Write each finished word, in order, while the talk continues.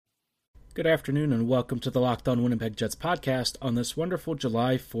Good afternoon and welcome to the Locked On Winnipeg Jets podcast on this wonderful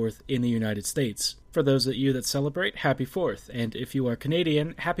July 4th in the United States. For those of you that celebrate, happy 4th, and if you are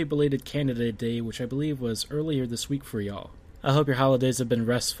Canadian, happy belated Canada Day, which I believe was earlier this week for y'all. I hope your holidays have been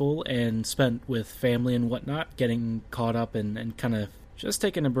restful and spent with family and whatnot, getting caught up and kind of just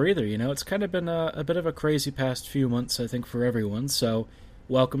taking a breather, It's kind of been a bit of a crazy past few months, I think, for everyone, so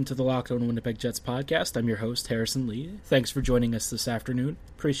welcome to the Locked On Winnipeg Jets podcast. I'm your host, Harrison Lee. Thanks for joining us this afternoon.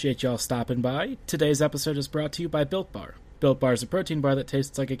 Appreciate y'all stopping by. Today's episode is brought to you by Built Bar. Built Bar is a protein bar that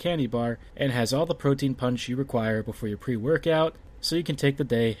tastes like a candy bar and has all the protein punch you require before your pre-workout, so you can take the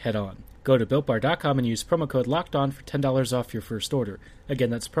day head on. Go to BuiltBar.com and use promo code LOCKEDON for $10 off your first order. Again,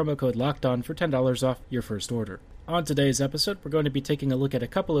 that's promo code LOCKEDON for $10 off your first order. On today's episode, we're going to be taking a look at a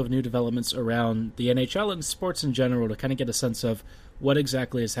couple of new developments around the NHL and sports in general to kind of get a sense of what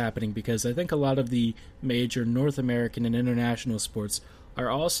exactly is happening, because I think a lot of the major North American and international sports are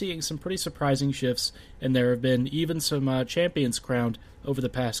all seeing some pretty surprising shifts, and there have been even some champions crowned over the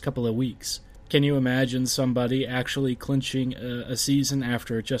past couple of weeks. Can you imagine somebody actually clinching a season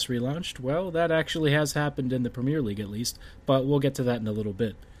after it just relaunched? Well, that actually has happened in the Premier League at least, but we'll get to that in a little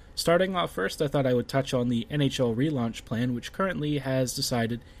bit. Starting off first, I thought I would touch on the NHL relaunch plan, which currently has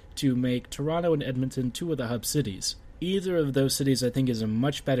decided to make Toronto and Edmonton two of the hub cities. Either of those cities, I think, is a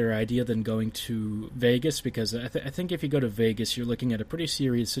much better idea than going to Vegas, because I think if you go to Vegas, you're looking at a pretty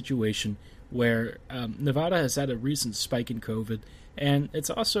serious situation where Nevada has had a recent spike in COVID, and it's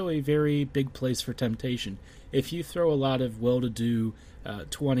also a very big place for temptation. If you throw a lot of well-to-do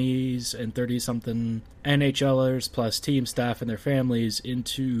 20s and 30-something NHLers plus team staff and their families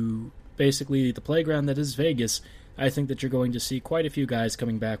into basically the playground that is Vegas, I think that you're going to see quite a few guys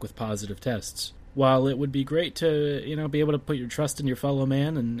coming back with positive tests. While it would be great to, be able to put your trust in your fellow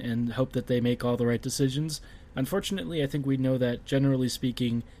man and hope that they make all the right decisions, unfortunately, I think we know that, generally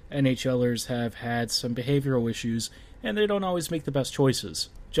speaking, NHLers have had some behavioral issues, and they don't always make the best choices.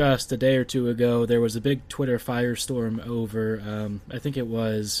 Just a day or two ago, there was a big Twitter firestorm over, I think it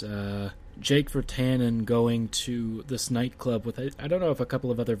was Jake Virtanen going to this nightclub with, I don't know if a couple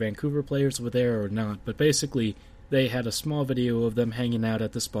of other Vancouver players were there or not, but basically they had a small video of them hanging out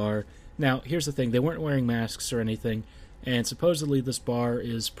at this bar. Now, here's the thing, they weren't wearing masks or anything, and supposedly this bar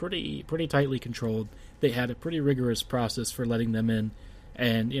is pretty tightly controlled. They had a pretty rigorous process for letting them in,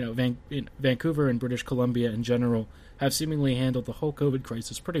 and, Vancouver and British Columbia in general have seemingly handled the whole COVID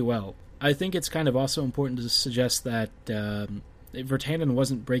crisis pretty well. I think it's kind of also important to suggest that Virtanen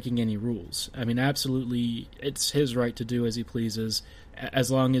wasn't breaking any rules. I mean, absolutely, it's his right to do as he pleases, as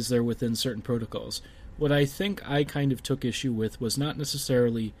long as they're within certain protocols. What I think I kind of took issue with was not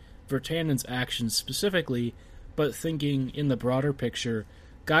necessarily Virtanen's actions specifically, but thinking in the broader picture,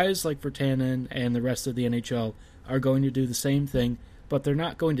 guys like Virtanen and the rest of the NHL are going to do the same thing, but they're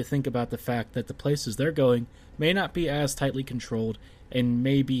not going to think about the fact that the places they're going may not be as tightly controlled and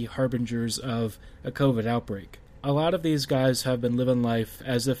may be harbingers of a COVID outbreak. A lot of these guys have been living life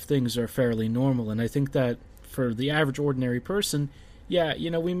as if things are fairly normal, and I think that for the average ordinary person,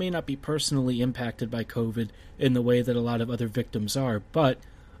 we may not be personally impacted by COVID in the way that a lot of other victims are, but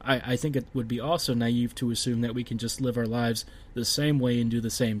I think it would be also naive to assume that we can just live our lives the same way and do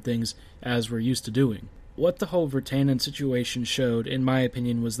the same things as we're used to doing. What the whole Virtanen situation showed, in my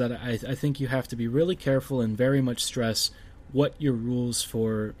opinion, was that I think you have to be really careful and very much stress what your rules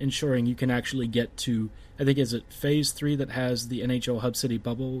for ensuring you can actually get to, I think, is it Phase 3 that has the NHL Hub City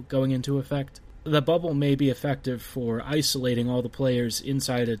bubble going into effect? The bubble may be effective for isolating all the players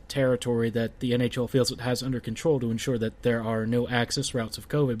inside a territory that the NHL feels it has under control to ensure that there are no access routes of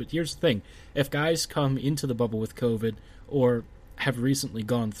COVID. But here's the thing. If guys come into the bubble with COVID or have recently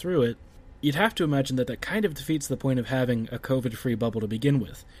gone through it, you'd have to imagine that that kind of defeats the point of having a COVID-free bubble to begin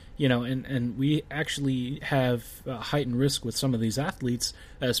with. And we actually have heightened risk with some of these athletes,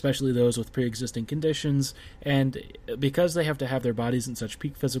 especially those with pre-existing conditions. And because they have to have their bodies in such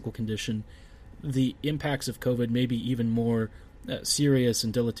peak physical condition, the impacts of COVID may be even more serious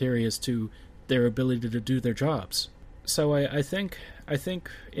and deleterious to their ability to do their jobs. So I think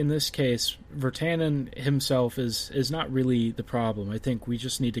in this case, Virtanen himself is not really the problem. I think we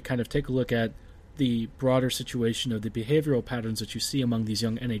just need to kind of take a look at the broader situation of the behavioral patterns that you see among these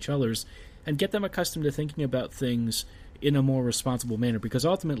young NHLers and get them accustomed to thinking about things in a more responsible manner, because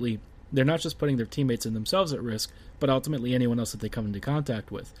ultimately they're not just putting their teammates and themselves at risk, but ultimately anyone else that they come into contact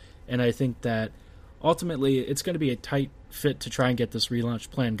with. And I think that ultimately it's going to be a tight fit to try and get this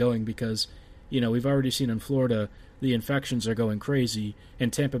relaunch plan going, because, we've already seen in Florida the infections are going crazy,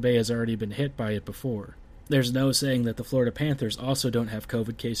 and Tampa Bay has already been hit by it before. There's no saying that the Florida Panthers also don't have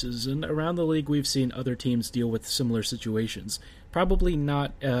COVID cases, and around the league we've seen other teams deal with similar situations. Probably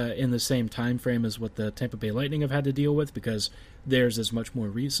not in the same time frame as what the Tampa Bay Lightning have had to deal with, because theirs is much more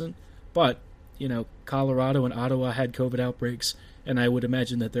recent. But, Colorado and Ottawa had COVID outbreaks, and I would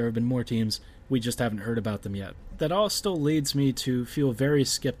imagine that there have been more teams. We just haven't heard about them yet. That all still leads me to feel very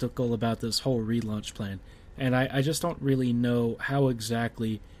skeptical about this whole relaunch plan, and I just don't really know how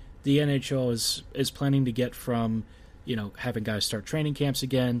exactly the NHL is planning to get from, having guys start training camps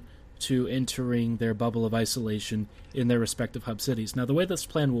again to entering their bubble of isolation in their respective hub cities. Now, the way this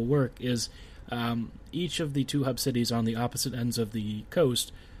plan will work is each of the two hub cities on the opposite ends of the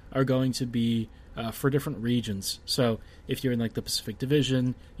coast are going to be for different regions. So if you're in the Pacific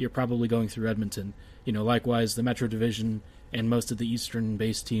Division, you're probably going through Edmonton. Likewise, the Metro Division and most of the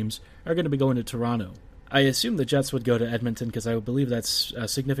Eastern-based teams are going to be going to Toronto. I assume the Jets would go to Edmonton because I believe that's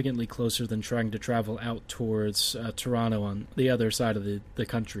significantly closer than trying to travel out towards Toronto on the other side of the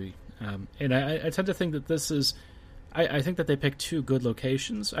country. And I tend to think that this is... I think that they picked two good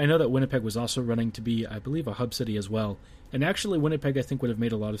locations. I know that Winnipeg was also running to be, I believe, a hub city as well. And actually, Winnipeg, I think, would have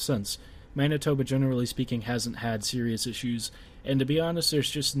made a lot of sense. Manitoba, generally speaking, hasn't had serious issues. And to be honest,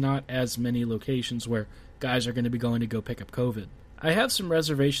 there's just not as many locations where guys are going to be going to go pick up COVID. I have some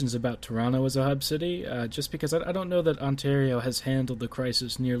reservations about Toronto as a hub city, just because I don't know that Ontario has handled the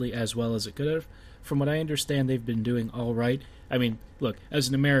crisis nearly as well as it could have. From what I understand, they've been doing all right. I mean, look, as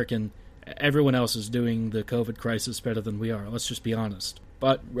an American, everyone else is doing the COVID crisis better than we are, let's just be honest.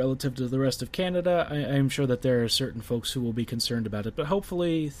 But relative to the rest of Canada, I'm sure that there are certain folks who will be concerned about it. But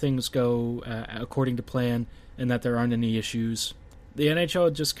hopefully things go according to plan and that there aren't any issues. The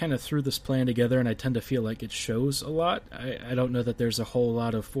NHL just kind of threw this plan together, and I tend to feel like it shows a lot. I don't know that there's a whole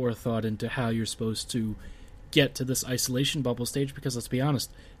lot of forethought into how you're supposed to get to this isolation bubble stage, because let's be honest,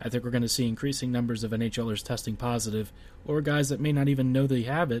 I think we're going to see increasing numbers of NHLers testing positive, or guys that may not even know they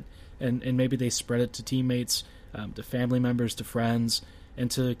have it, and maybe they spread it to teammates, to family members, to friends, and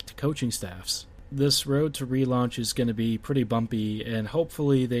to coaching staffs. This road to relaunch is going to be pretty bumpy, and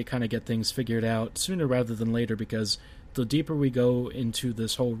hopefully they kind of get things figured out sooner rather than later, because the deeper we go into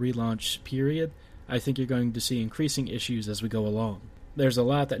this whole relaunch period, I think you're going to see increasing issues as we go along. There's a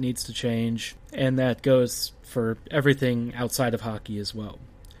lot that needs to change, and that goes for everything outside of hockey as well.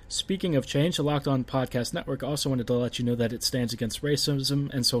 Speaking of change, the Locked On Podcast Network also wanted to let you know that it stands against racism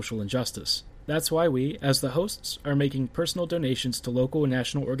and social injustice. That's why we, as the hosts, are making personal donations to local and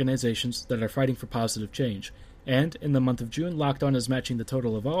national organizations that are fighting for positive change. And in the month of June, Locked On is matching the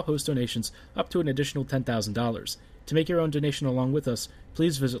total of all host donations up to an additional $10,000. To make your own donation along with us,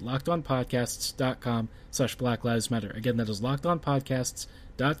 please visit LockedOnPodcasts.com/Black Lives Matter. Again, that is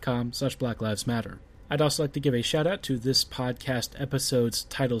LockedOnPodcasts.com/Black Lives Matter. I'd also like to give a shout out to this podcast episode's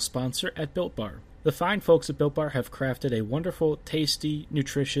title sponsor at Built Bar. The fine folks at Built Bar have crafted a wonderful, tasty,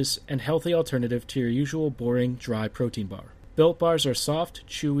 nutritious, and healthy alternative to your usual boring, dry protein bar. Built Bars are soft,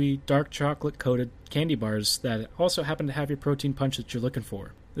 chewy, dark chocolate-coated candy bars that also happen to have your protein punch that you're looking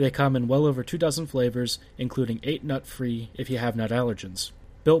for. They come in well over 2 dozen flavors, including 8 nut-free if you have nut allergens.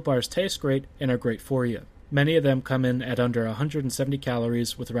 Built Bars taste great and are great for you. Many of them come in at under 170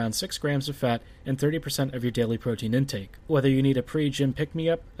 calories with around 6 grams of fat and 30% of your daily protein intake. Whether you need a pre-gym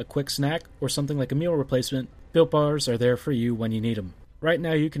pick-me-up, a quick snack, or something like a meal replacement, Built Bars are there for you when you need them. Right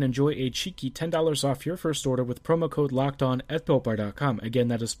now, you can enjoy a cheeky $10 off your first order with promo code LOCKEDON at BuiltBar.com. Again,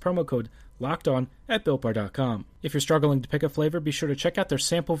 that is promo code LOCKEDON at BuiltBar.com. If you're struggling to pick a flavor, be sure to check out their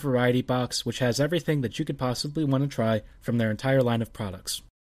sample variety box, which has everything that you could possibly want to try from their entire line of products.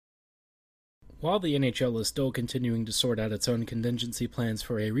 While the NHL is still continuing to sort out its own contingency plans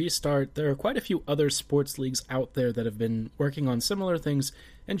for a restart, there are quite a few other sports leagues out there that have been working on similar things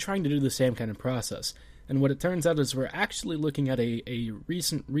and trying to do the same kind of process. And what it turns out is we're actually looking at a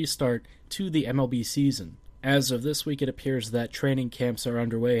recent restart to the MLB season. As of this week, it appears that training camps are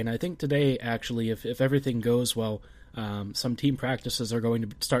underway, and I think today, actually, if everything goes well, some team practices are going to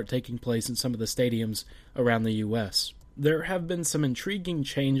start taking place in some of the stadiums around the U.S. There have been some intriguing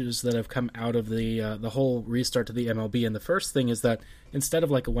changes that have come out of the whole restart to the MLB, and the first thing is that instead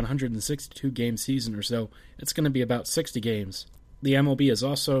of like a 162-game season or so, it's going to be about 60 games. The MLB is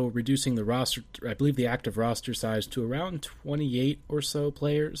also reducing the roster, I believe the active roster size, to around 28 or so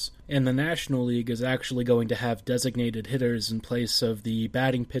players. And the National League is actually going to have designated hitters in place of the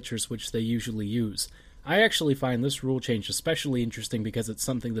batting pitchers which they usually use. I actually find this rule change especially interesting because it's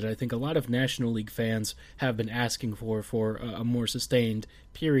something that I think a lot of National League fans have been asking for a more sustained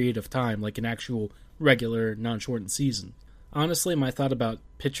period of time, like an actual regular, non-shortened season. Honestly, my thought about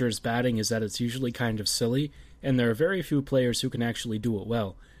pitchers batting is that it's usually kind of silly, and there are very few players who can actually do it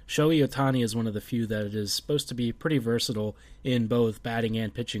well. Shohei Ohtani is one of the few that is supposed to be pretty versatile in both batting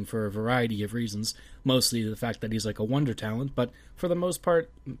and pitching for a variety of reasons, mostly the fact that he's like a wonder talent, but for the most part,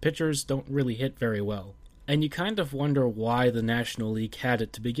 pitchers don't really hit very well. And you kind of wonder why the National League had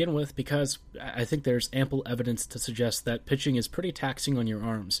it to begin with, because I think there's ample evidence to suggest that pitching is pretty taxing on your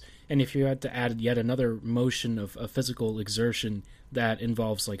arms. And if you had to add yet another motion of physical exertion that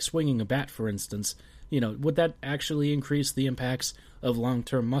involves like swinging a bat, for instance, would that actually increase the impacts of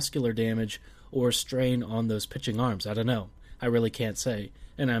long-term muscular damage or strain on those pitching arms? I don't know. I really can't say.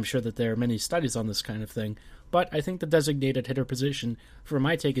 And I'm sure that there are many studies on this kind of thing. But I think the designated hitter position, for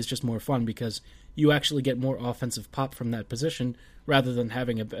my take, is just more fun because you actually get more offensive pop from that position rather than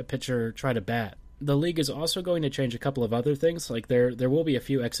having a pitcher try to bat. The league is also going to change a couple of other things. Like there will be a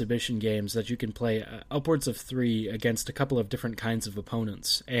few exhibition games that you can play upwards of 3 against a couple of different kinds of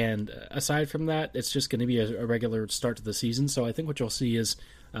opponents. And aside from that, it's just going to be a regular start to the season. So I think what you'll see is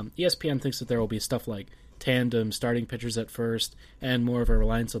ESPN thinks that there will be stuff like tandem, starting pitchers at first, and more of a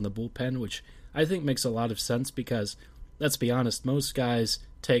reliance on the bullpen, which I think makes a lot of sense because, let's be honest, most guys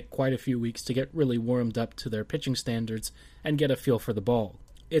take quite a few weeks to get really warmed up to their pitching standards and get a feel for the ball.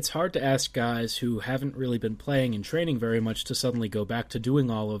 It's hard to ask guys who haven't really been playing and training very much to suddenly go back to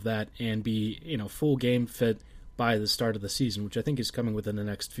doing all of that and be, full game fit by the start of the season, which I think is coming within the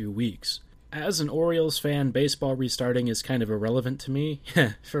next few weeks. As an Orioles fan, baseball restarting is kind of irrelevant to me,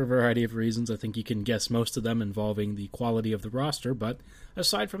 for a variety of reasons. I think you can guess most of them involving the quality of the roster, but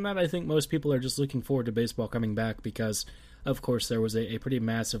aside from that, I think most people are just looking forward to baseball coming back because, of course, there was a pretty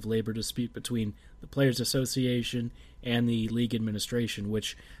massive labor dispute between the Players Association and the league administration,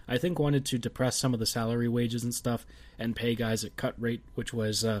 which I think wanted to depress some of the salary wages and stuff and pay guys at cut rate, which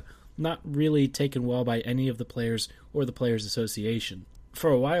was not really taken well by any of the players or the Players Association. For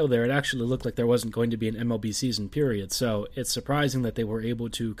a while there, it actually looked like there wasn't going to be an MLB season, period, so it's surprising that they were able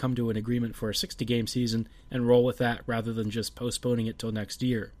to come to an agreement for a 60-game season and roll with that rather than just postponing it till next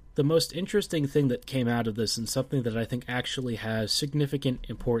year. The most interesting thing that came out of this, and something that I think actually has significant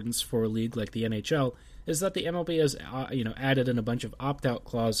importance for a league like the NHL, is that the MLB has added in a bunch of opt-out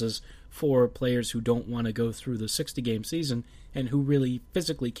clauses for players who don't want to go through the 60-game season and who really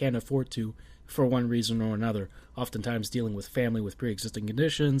physically can't afford to for one reason or another, oftentimes dealing with family with pre-existing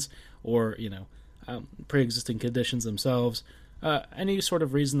conditions or, pre-existing conditions themselves. Any sort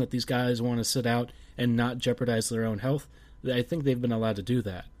of reason that these guys want to sit out and not jeopardize their own health, I think they've been allowed to do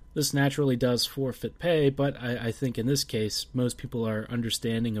that. This naturally does forfeit pay, but I think in this case, most people are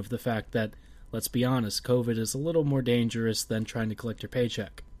understanding of the fact that, let's be honest, COVID is a little more dangerous than trying to collect your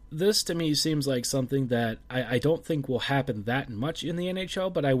paycheck. This, to me, seems like something that I don't think will happen that much in the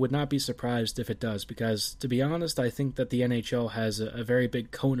NHL, but I would not be surprised if it does, because, to be honest, I think that the NHL has a very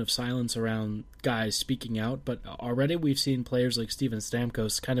big cone of silence around guys speaking out, but already we've seen players like Steven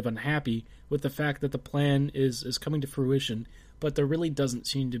Stamkos kind of unhappy with the fact that the plan is coming to fruition, but there really doesn't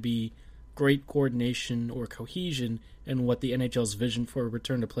seem to be great coordination or cohesion in what the NHL's vision for a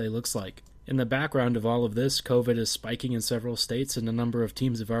return to play looks like. In the background of all of this, COVID is spiking in several states, and a number of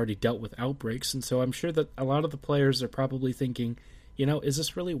teams have already dealt with outbreaks, and so I'm sure that a lot of the players are probably thinking, is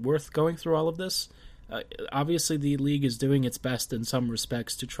this really worth going through all of this? Obviously, the league is doing its best in some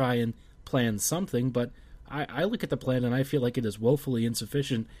respects to try and plan something, but I look at the plan and I feel like it is woefully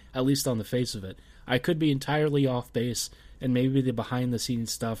insufficient, at least on the face of it. I could be entirely off base, and maybe the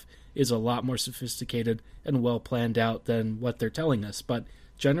behind-the-scenes stuff is a lot more sophisticated and well planned out than what they're telling us, but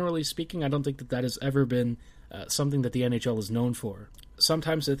generally speaking, I don't think that has ever been something that the NHL is known for.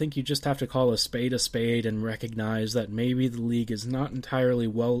 Sometimes I think you just have to call a spade and recognize that maybe the league is not entirely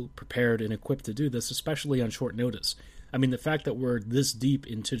well prepared and equipped to do this, especially on short notice. I mean, the fact that we're this deep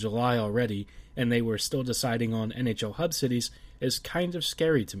into July already and they were still deciding on NHL hub cities is kind of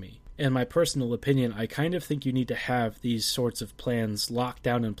scary to me. In my personal opinion, I kind of think you need to have these sorts of plans locked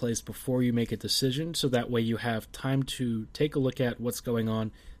down in place before you make a decision, so that way you have time to take a look at what's going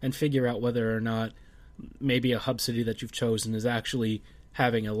on and figure out whether or not maybe a hub city that you've chosen is actually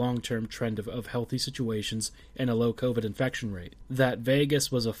having a long-term trend of healthy situations and a low COVID infection rate. That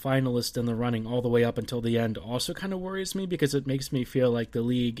Vegas was a finalist in the running all the way up until the end also kind of worries me, because it makes me feel like the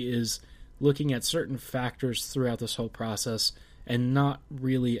league is looking at certain factors throughout this whole process and not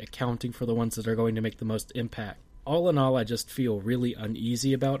really accounting for the ones that are going to make the most impact. All in all, I just feel really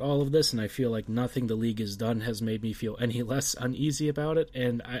uneasy about all of this, and I feel like nothing the league has done has made me feel any less uneasy about it,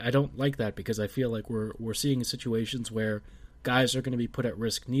 and I don't like that, because I feel like we're seeing situations where guys are going to be put at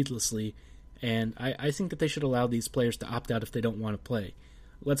risk needlessly, and I think that they should allow these players to opt out if they don't want to play.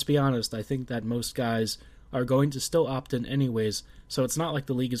 Let's be honest, I think that most guys are going to still opt in anyways, so it's not like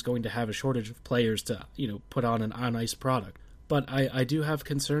the league is going to have a shortage of players to, put on an on-ice product. but I do have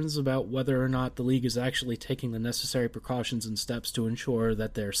concerns about whether or not the league is actually taking the necessary precautions and steps to ensure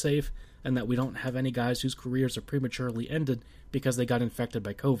that they're safe and that we don't have any guys whose careers are prematurely ended because they got infected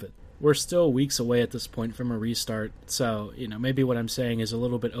by COVID. We're still weeks away at this point from a restart, so, maybe what I'm saying is a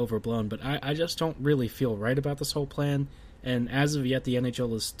little bit overblown, but I just don't really feel right about this whole plan, and as of yet, the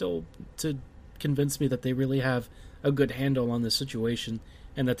NHL is still to convince me that they really have a good handle on this situation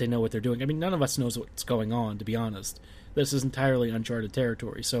and that they know what they're doing. I mean, none of us knows what's going on, to be honest. This is entirely uncharted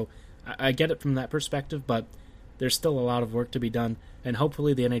territory, so I get it from that perspective, but there's still a lot of work to be done, and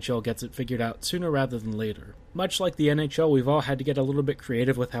hopefully the NHL gets it figured out sooner rather than later. Much like the NHL, we've all had to get a little bit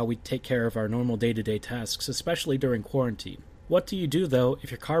creative with how we take care of our normal day-to-day tasks, especially during quarantine. What do you do, though,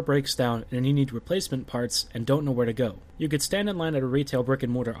 if your car breaks down and you need replacement parts and don't know where to go? You could stand in line at a retail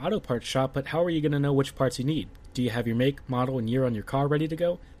brick-and-mortar auto parts shop, but how are you going to know which parts you need? Do you have your make, model, and year on your car ready to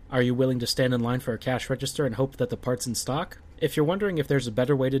go? Are you willing to stand in line for a cash register and hope that the part's in stock? If you're wondering if there's a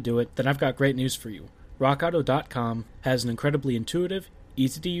better way to do it, then I've got great news for you. RockAuto.com has an incredibly intuitive,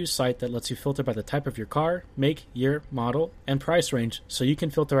 easy-to-use site that lets you filter by the type of your car, make, year, model, and price range so you can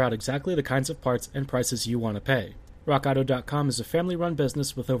filter out exactly the kinds of parts and prices you want to pay. RockAuto.com is a family-run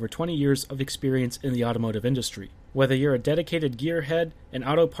business with over 20 years of experience in the automotive industry. Whether you're a dedicated gearhead, an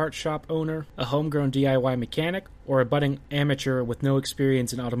auto parts shop owner, a homegrown DIY mechanic, or a budding amateur with no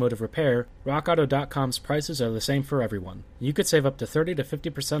experience in automotive repair, RockAuto.com's prices are the same for everyone. You could save up to 30 to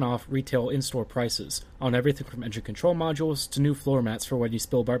 50% off retail in-store prices on everything from engine control modules to new floor mats for when you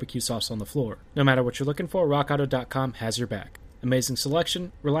spill barbecue sauce on the floor. No matter what you're looking for, RockAuto.com has your back. Amazing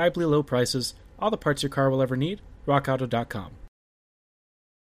selection, reliably low prices, all the parts your car will ever need, RockAuto.com.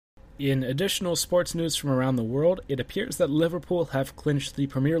 In additional sports news from around the world, it appears that Liverpool have clinched the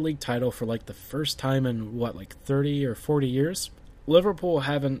Premier League title for the first time in 30 or 40 years? Liverpool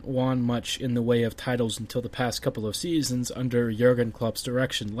haven't won much in the way of titles until the past couple of seasons under Jurgen Klopp's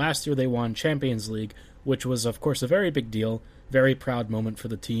direction. Last year they won Champions League, which was of course a very big deal, very proud moment for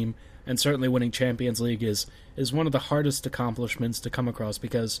the team, and certainly winning Champions League is one of the hardest accomplishments to come across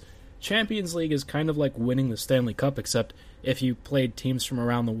because Champions League is kind of like winning the Stanley Cup, except if you played teams from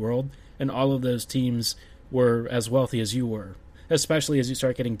around the world, and all of those teams were as wealthy as you were, especially as you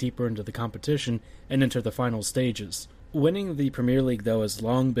start getting deeper into the competition and enter the final stages. Winning the Premier League, though, has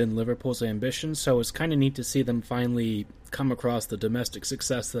long been Liverpool's ambition, so it's kind of neat to see them finally come across the domestic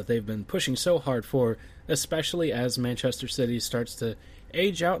success that they've been pushing so hard for, especially as Manchester City starts to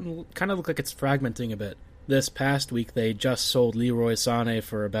age out and kind of look like it's fragmenting a bit. This past week, they just sold Leroy Sané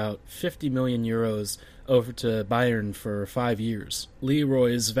for about 50 million euros over to Bayern for 5 years.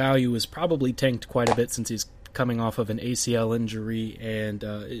 Leroy's value is probably tanked quite a bit since he's coming off of an ACL injury, and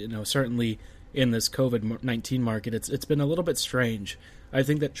certainly in this COVID-19 market, it's been a little bit strange. I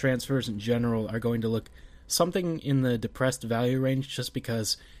think that transfers in general are going to look something in the depressed value range just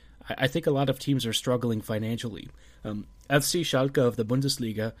because I think a lot of teams are struggling financially. FC Schalke of the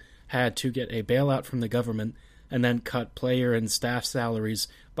Bundesliga had to get a bailout from the government and then cut player and staff salaries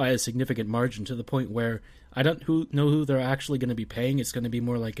by a significant margin to the point where I don't know who they're actually going to be paying. It's going to be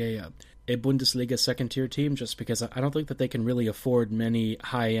more like a Bundesliga second-tier team just because I don't think that they can really afford many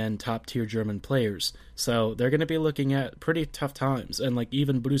high-end, top-tier German players. So they're going to be looking at pretty tough times. And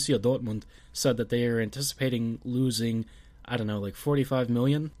even Borussia Dortmund said that they are anticipating losing 45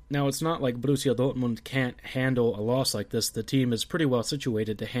 million. Now, it's not like Borussia Dortmund can't handle a loss like this. The team is pretty well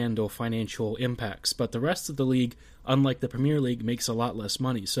situated to handle financial impacts, but the rest of the league, unlike the Premier League, makes a lot less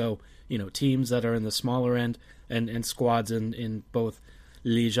money. So, teams that are in the smaller end and squads in both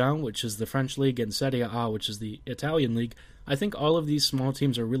Ligue 1, which is the French league, and Serie A, which is the Italian league, I think all of these small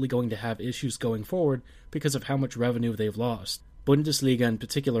teams are really going to have issues going forward because of how much revenue they've lost. Bundesliga in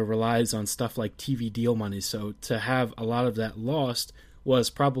particular relies on stuff like TV deal money, so to have a lot of that lost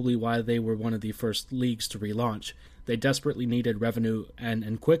was probably why they were one of the first leagues to relaunch. They desperately needed revenue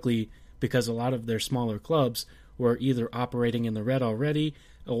and quickly because a lot of their smaller clubs were either operating in the red already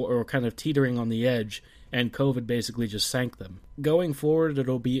or kind of teetering on the edge, and COVID basically just sank them. Going forward,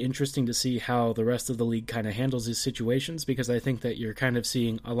 it'll be interesting to see how the rest of the league kind of handles these situations, because I think that you're kind of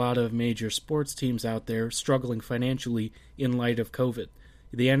seeing a lot of major sports teams out there struggling financially in light of COVID.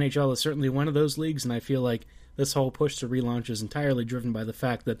 The NHL is certainly one of those leagues, and I feel like this whole push to relaunch is entirely driven by the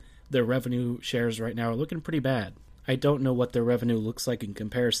fact that their revenue shares right now are looking pretty bad. I don't know what their revenue looks like in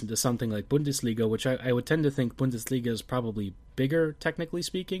comparison to something like Bundesliga, which I would tend to think Bundesliga is probably bigger, technically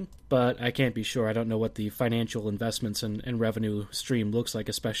speaking, but I can't be sure. I don't know what the financial investments and revenue stream looks like,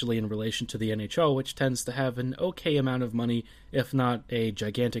 especially in relation to the NHL, which tends to have an okay amount of money, if not a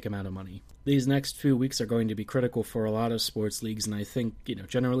gigantic amount of money. These next few weeks are going to be critical for a lot of sports leagues, and I think,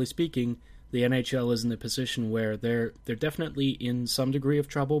 generally speaking, The NHL is in a position where they're definitely in some degree of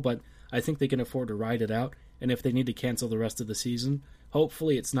trouble, but I think they can afford to ride it out, and if they need to cancel the rest of the season,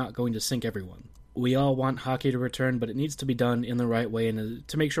 hopefully it's not going to sink everyone. We all want hockey to return, but it needs to be done in the right way and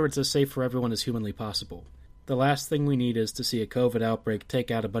to make sure it's as safe for everyone as humanly possible. The last thing we need is to see a COVID outbreak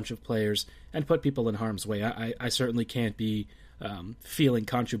take out a bunch of players and put people in harm's way. I certainly can't be feeling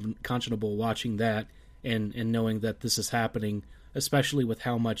conscionable watching that and knowing that this is happening, especially with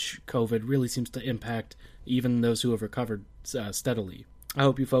how much COVID really seems to impact even those who have recovered steadily. I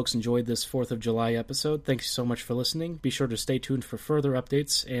hope you folks enjoyed this 4th of July episode. Thanks so much for listening. Be sure to stay tuned for further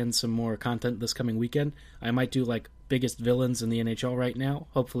updates and some more content this coming weekend. I might do like biggest villains in the NHL right now.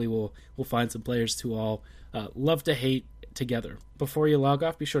 Hopefully we'll find some players to all love to hate together. Before you log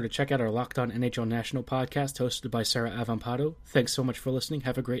off, be sure to check out our Locked On NHL National podcast hosted by Sarah Avampado. Thanks so much for listening.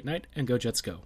 Have a great night, and go Jets go.